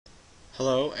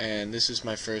Hello, and this is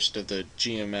my first of the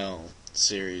GML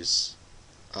series.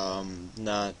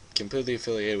 Not completely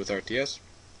affiliated with RTS,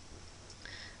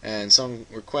 and someone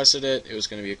requested it. It was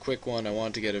going to be a quick one. I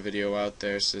wanted to get a video out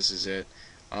there, so this is it.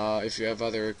 If you have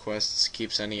other requests,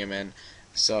 keep sending them in.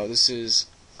 So this is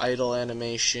idle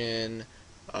animation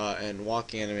and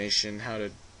walking animation, how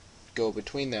to go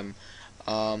between them.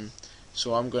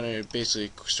 So I'm going to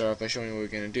basically start off by showing you what we're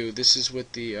going to do. This is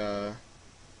with the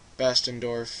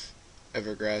Bastendorf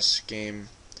Evergrass game,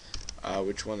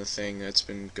 which one the thing that's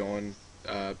been going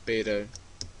beta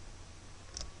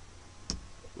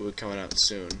will be coming out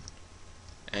soon.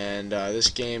 And this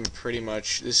game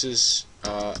this is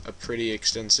a pretty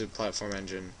extensive platform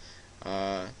engine.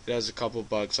 It has a couple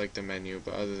bugs like the menu,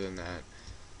 but other than that,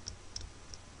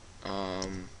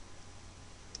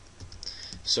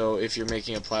 so if you're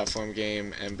making a platform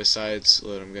game, and besides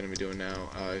what I'm going to be doing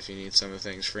now, if you need some of the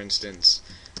things, for instance,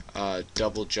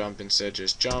 double jump instead of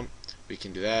just jump, we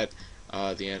can do that.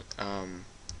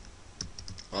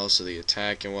 Also the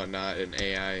attack and whatnot, and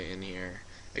AI in here,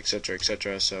 etc.,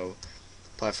 etc. So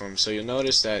platform. So you'll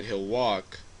notice that he'll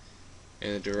walk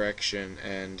in a direction,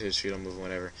 and his feet will move,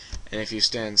 whatever. And if you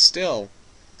stand still,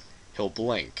 he'll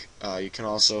blink. You can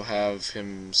also have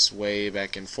him sway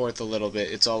back and forth a little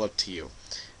bit. It's all up to you.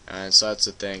 And so that's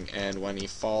the thing. And when he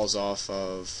falls off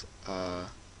of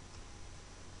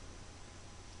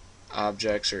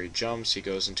objects, or he jumps, he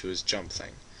goes into his jump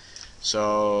thing.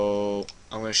 So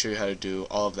I'm going to show you how to do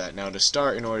all of that. Now to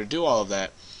start, in order to do all of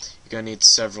that, you're going to need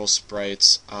several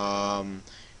sprites.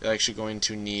 You're actually going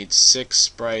to need 6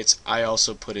 sprites. I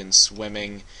also put in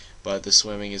swimming, but the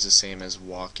swimming is the same as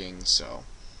walking. So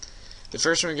the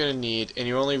first one you're going to need, and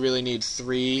you only really need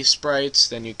 3 sprites,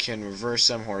 then you can reverse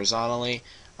them horizontally.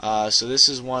 So this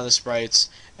is one of the sprites,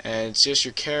 and it's just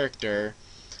your character,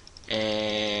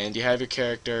 and you have your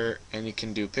character, and you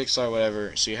can do pixel or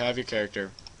whatever. So you have your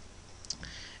character,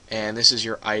 and this is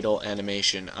your idle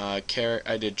animation. I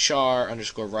did char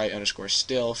underscore right underscore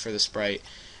still for the sprite,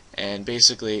 and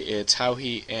basically it's how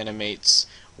he animates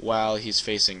while he's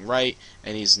facing right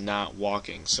and he's not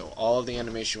walking. So all of the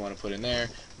animation you want to put in there,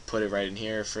 put it right in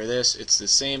here. For this, it's the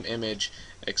same image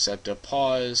except a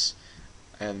pause,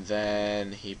 and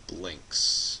then he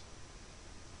blinks.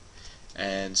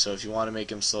 And so if you want to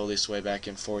make him slowly sway back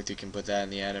and forth, you can put that in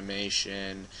the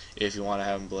animation if you want to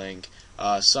have him blink.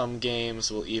 Some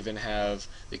games will even have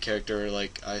the character,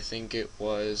 like I think it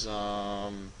was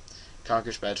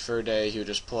Conker's Bad Fur Day, he would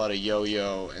just pull out a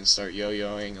yo-yo and start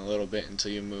yo-yoing a little bit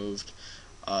until you moved.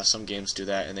 Some games do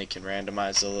that, and they can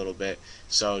randomize a little bit.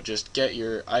 So just get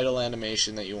your idle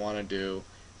animation that you want to do,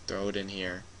 throw it in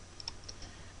here,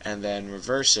 and then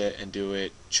reverse it and do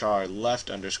it char left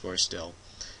underscore still.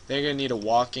 Then you're going to need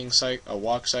a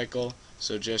walk cycle,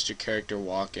 so just your character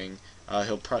walking.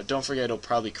 Don't forget he'll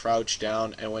probably crouch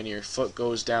down, and when your foot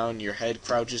goes down, your head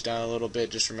crouches down a little bit.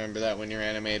 Just remember that when you're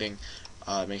animating.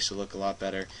 It makes it look a lot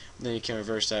better. And then you can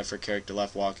reverse that for character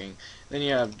left walking. Then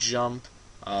you have jump.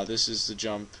 This is the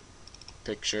jump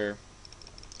picture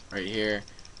right here.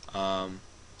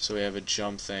 So we have a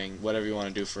jump thing. Whatever you want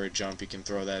to do for a jump, you can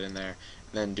throw that in there.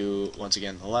 Then do, once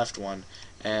again, the left one.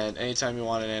 And anytime you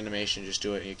want an animation, just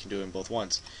do it, and you can do it in both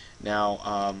ones.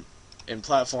 Now, in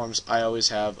platforms, I always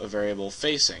have a variable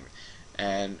facing.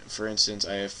 And for instance,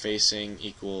 I have facing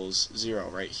equals 0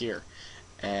 right here.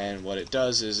 And what it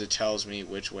does is it tells me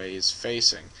which way he's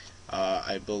facing.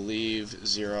 I believe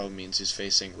 0 means he's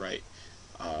facing right.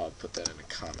 Put that in a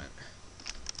comment.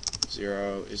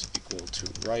 0 is equal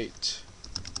to right.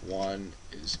 1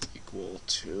 is equal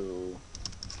to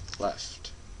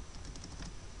left.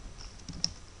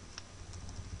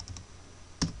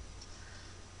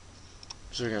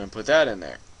 So we're going to put that in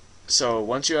there. So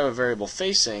once you have a variable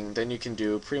facing, then you can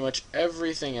do pretty much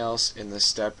everything else in the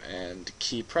step and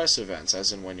key press events,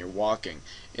 as in when you're walking.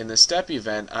 In the step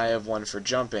event, I have one for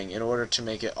jumping. In order to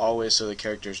make it always so the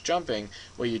character's jumping,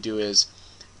 what you do is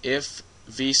if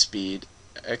vspeed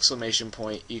exclamation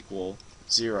point equal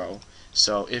 0.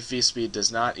 So if vspeed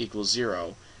does not equal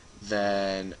 0,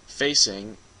 then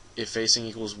facing, if facing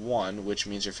equals 1, which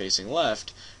means you're facing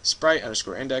left, sprite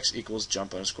underscore index equals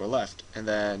jump underscore left. And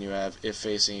then you have if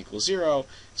facing equals 0,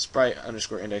 sprite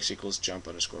underscore index equals jump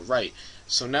underscore right.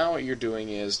 So now what you're doing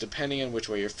is, depending on which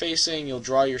way you're facing, you'll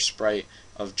draw your sprite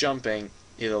of jumping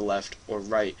either left or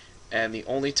right. And the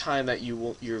only time that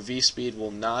your v-speed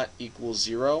will not equal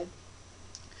 0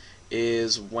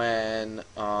 is when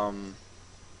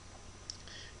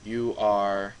you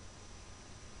are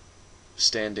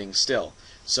standing still.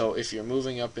 So if you're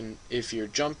moving up, and if you're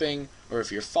jumping or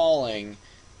if you're falling,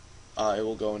 it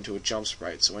will go into a jump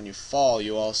sprite. So when you fall,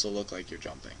 you also look like you're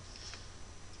jumping.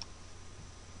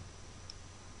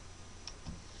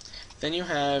 Then you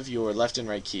have your left and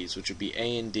right keys, which would be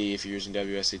A and D if you're using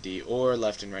WSAD, or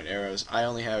left and right arrows. I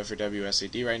only have it for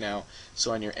WSAD right now.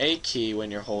 So on your A key,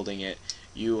 when you're holding it,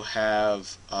 you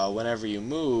have, whenever you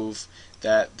move,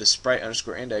 that the sprite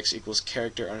underscore index equals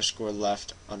character underscore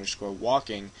left underscore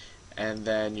walking, and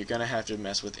then you're going to have to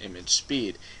mess with image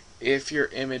speed. If your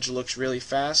image looks really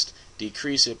fast,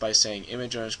 decrease it by saying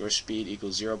image underscore speed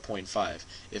equals 0.5.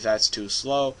 If that's too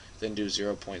slow, then do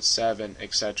 0.7,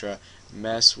 etc.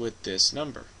 Mess with this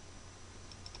number.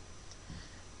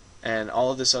 And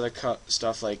all of this other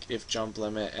stuff like if jump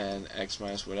limit and x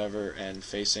minus whatever and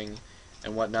facing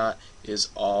and whatnot is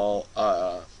all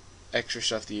extra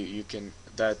stuff that you can,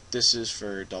 that this is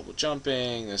for double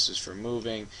jumping, this is for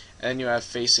moving, and you have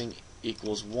facing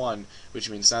equals 1, which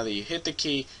means now that you hit the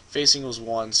key, facing equals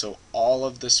 1, so all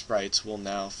of the sprites will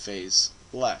now face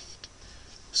left.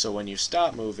 So when you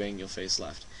stop moving, you'll face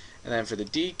left. And then for the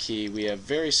D key, we have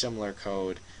very similar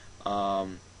code.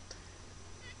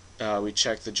 We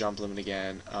check the jump limit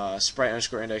again. Sprite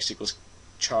underscore index equals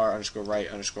char underscore right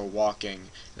underscore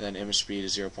walking, and then image speed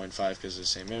is 0.5 because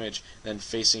it's the same image. Then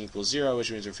facing equals 0,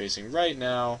 which means we're facing right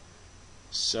now.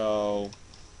 So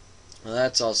well,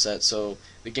 that's all set. So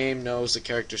the game knows the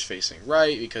character's facing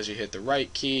right because you hit the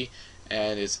right key,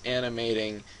 and it's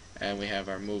animating, and we have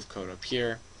our move code up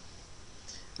here.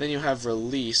 Then you have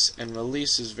release, and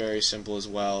release is very simple as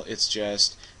well. It's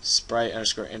just sprite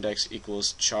underscore index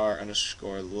equals char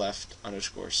underscore left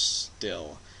underscore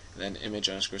still. Then image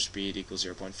underscore speed equals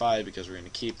 0.5 because we're going to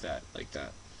keep that like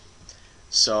that.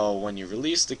 So when you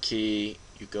release the key,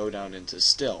 you go down into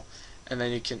still. And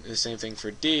then you can, the same thing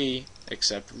for D,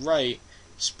 except right,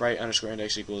 sprite underscore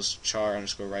index equals char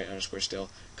underscore right underscore still,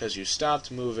 because you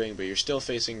stopped moving but you're still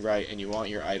facing right and you want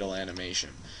your idle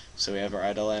animation. So we have our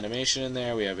idle animation in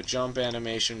there, we have a jump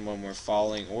animation when we're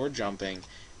falling or jumping,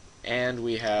 and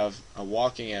we have a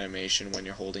walking animation when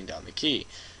you're holding down the key.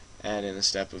 And in the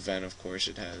step event, of course,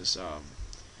 it has,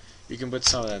 you can put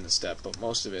some of that in the step, but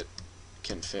most of it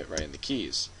can fit right in the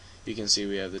keys. You can see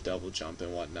we have the double jump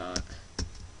and whatnot.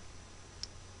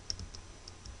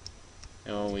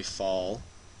 And when we fall,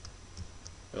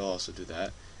 it'll also do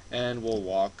that. And we'll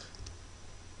walk.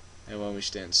 And when we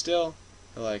stand still,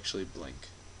 it'll actually blink.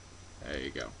 There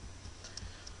you go.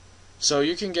 So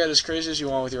you can get as crazy as you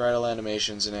want with your idle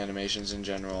animations and animations in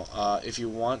general. If you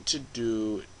want to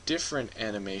do different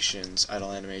animations,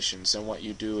 idle animations, then what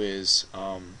you do is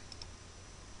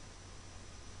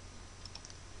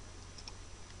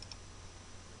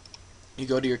you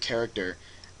go to your character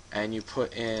and you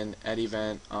put in at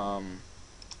event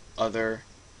other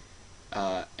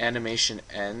animation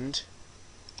end,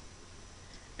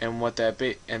 and what that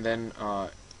and then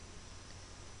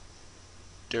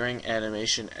during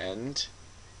animation end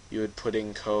you would put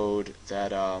in code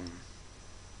that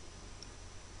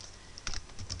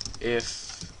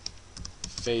if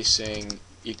facing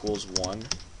equals 1,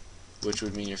 which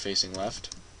would mean you're facing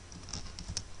left,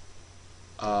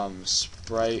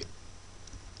 sprite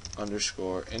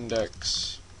underscore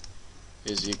index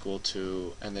is equal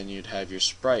to, and then you'd have your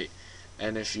sprite.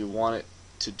 And if you want it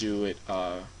to do it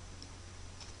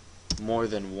more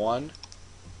than 1,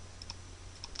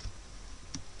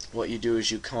 what you do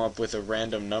is you come up with a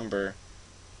random number.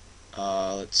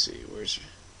 Let's see, where's,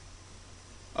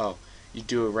 oh, you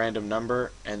do a random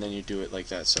number and then you do it like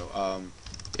that. So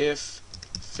if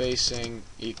facing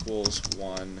equals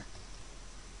 1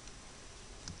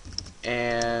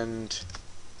 and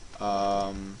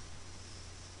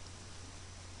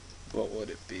what would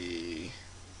it be?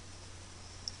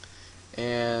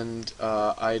 And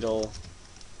idle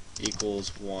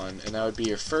equals 1, and that would be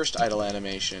your first idle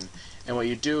animation. And what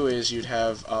you do is you'd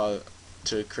have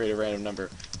to create a random number,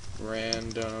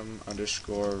 random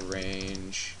underscore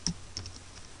range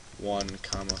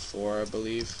 1,4, I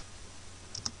believe.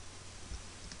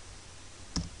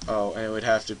 Oh, and it would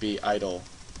have to be idle.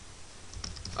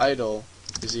 Idle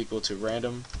is equal to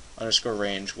random underscore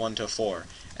range 1 to 4.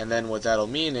 And then what that'll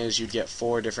mean is you'd get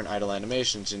 4 different idle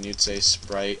animations, and you'd say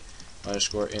sprite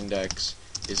underscore index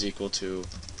is equal to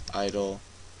idle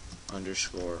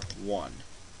underscore 1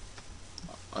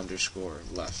 underscore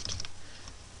left.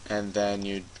 And then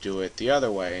you'd do it the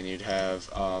other way, and you'd have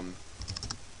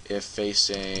if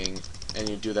facing, and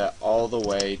you'd do that all the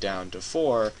way down to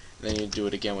 4, and then you'd do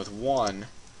it again with 1,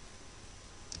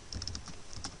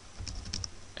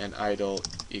 and idle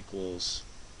equals,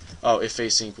 oh, if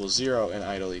facing equals 0 and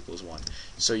idle equals 1.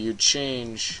 So you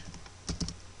change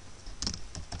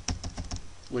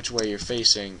which way you're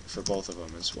facing for both of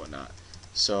them and whatnot.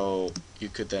 So you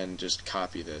could then just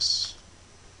copy this.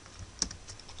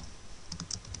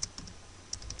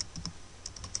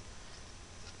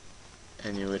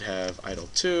 and you would have idle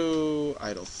 2,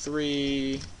 idle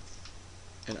 3,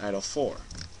 and idle 4.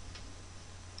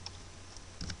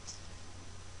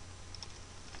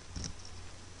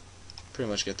 Pretty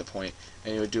much get the point.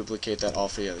 And you would duplicate that all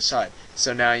for the other side.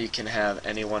 So now you can have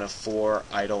any one of 4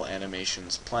 idle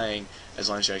animations playing as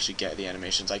long as you actually get the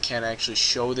animations. I can't actually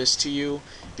show this to you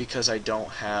because I don't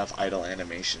have idle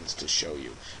animations to show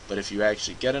you. But if you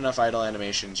actually get enough idle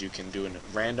animations, you can do a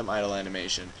random idle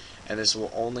animation, and this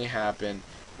will only happen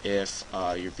if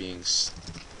you're being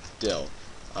still,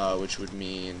 which would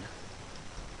mean,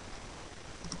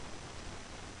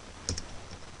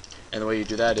 and the way you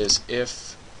do that is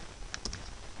if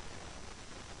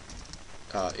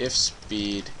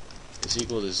speed is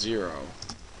equal to 0,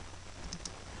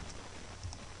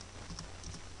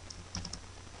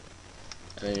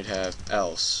 and then you'd have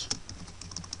else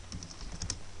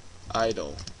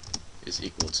idle is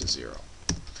equal to 0.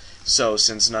 So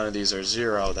since none of these are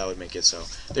 0, that would make it so.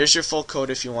 There's your full code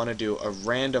if you want to do a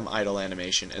random idle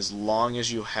animation, as long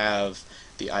as you have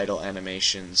the idle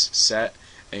animations set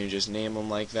and you just name them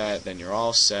like that, then you're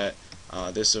all set.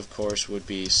 This of course would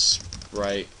be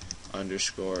sprite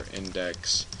underscore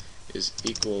index is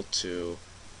equal to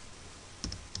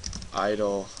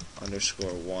idle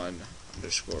underscore 1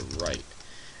 underscore right,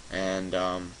 and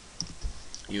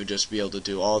you would just be able to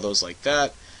do all those like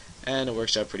that, and it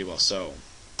works out pretty well. So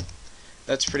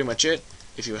that's pretty much it.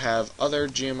 If you have other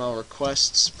GML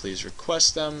requests, please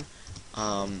request them.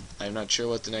 I'm not sure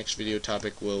what the next video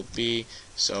topic will be,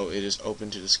 so it is open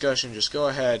to discussion. Just go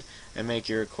ahead and make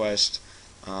your request.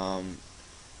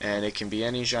 And it can be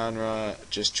any genre.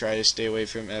 Just try to stay away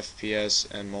from FPS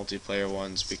and multiplayer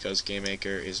ones, because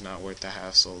GameMaker is not worth the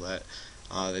hassle that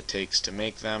it takes to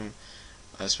make them,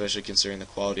 especially considering the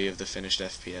quality of the finished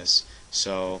FPS.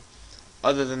 So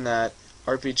other than that,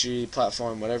 RPG,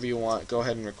 platform, whatever you want, go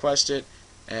ahead and request it,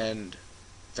 and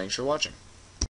thanks for watching.